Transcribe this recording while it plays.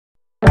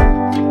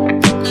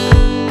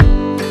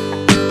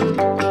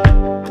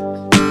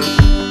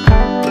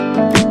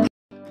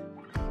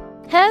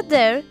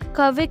there,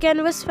 Curvy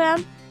Canvas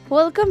fam,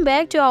 welcome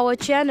back to our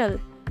channel.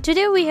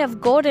 Today we have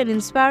got an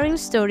inspiring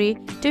story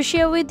to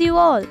share with you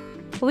all.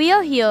 We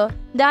are here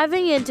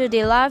diving into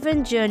the life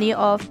and journey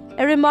of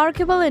a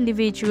remarkable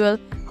individual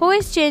who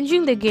is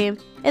changing the game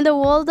in the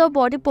world of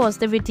body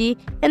positivity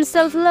and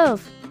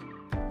self-love.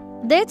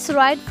 That's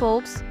right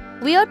folks,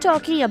 we are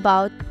talking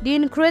about the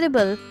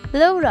incredible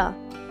Laura,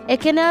 a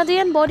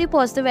Canadian body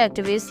positive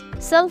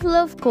activist,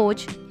 self-love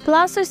coach,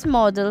 plus-size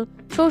model,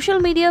 social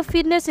media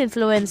fitness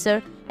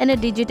influencer, and a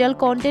digital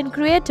content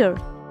creator.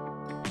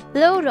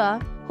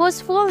 Laura, whose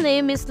full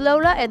name is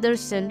Laura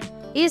Ederson,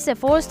 is a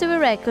force to be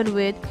reckoned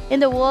with in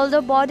the world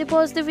of body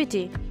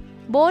positivity.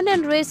 Born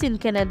and raised in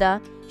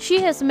Canada, she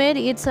has made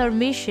it her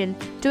mission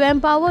to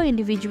empower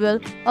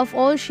individuals of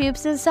all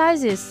shapes and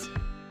sizes.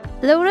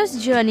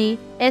 Laura's journey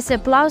as a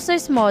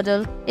plus-size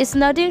model is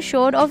nothing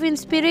short of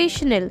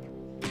inspirational.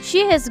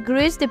 She has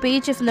graced the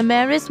page of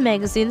numerous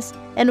magazines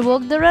and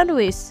walked the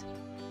runways.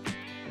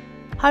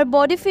 Her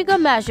body figure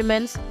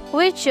measurements,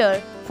 which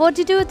are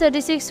 42,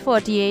 36,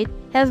 48,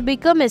 have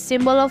become a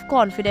symbol of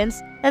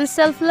confidence and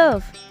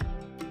self-love.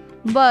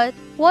 But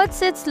what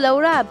sets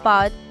Laura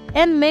apart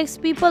and makes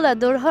people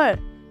adore her?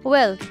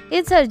 Well,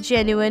 it's her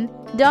genuine,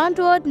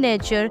 down-to-earth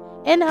nature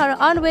and her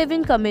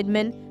unwavering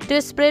commitment to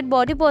spread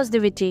body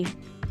positivity.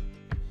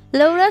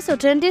 Laura's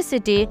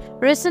authenticity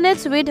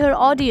resonates with her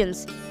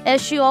audience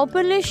as she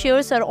openly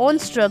shares her own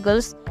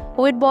struggles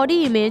with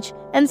body image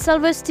and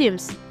self-esteem.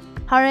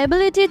 Her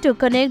ability to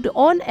connect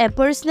on a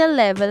personal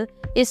level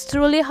is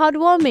truly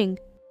heartwarming.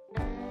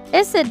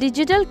 As a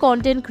digital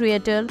content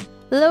creator,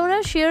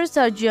 Laura shares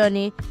her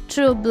journey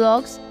through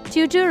blogs,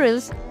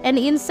 tutorials, and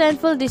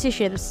insightful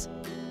decisions.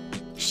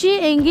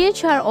 She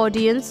engages her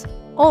audience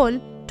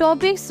on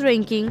topics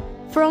ranging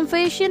from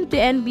fashion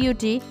and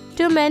beauty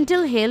to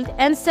mental health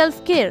and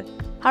self-care.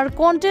 Her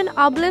content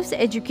uplifts,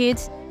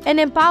 educates, and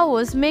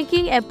empowers,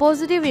 making a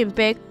positive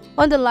impact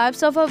on the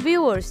lives of her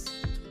viewers.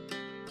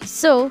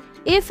 So,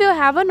 if you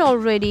haven't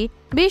already,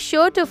 be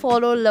sure to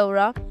follow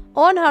Laura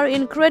on her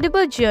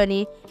incredible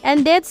journey.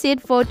 And that's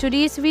it for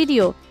today's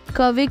video,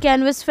 Curvy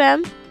Canvas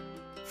fam.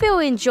 If you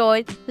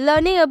enjoyed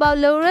learning about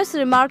Laura's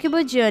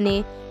remarkable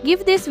journey,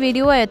 give this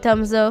video a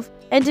thumbs up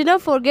and do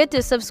not forget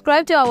to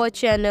subscribe to our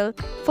channel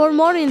for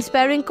more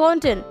inspiring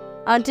content.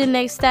 Until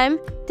next time,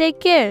 take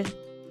care.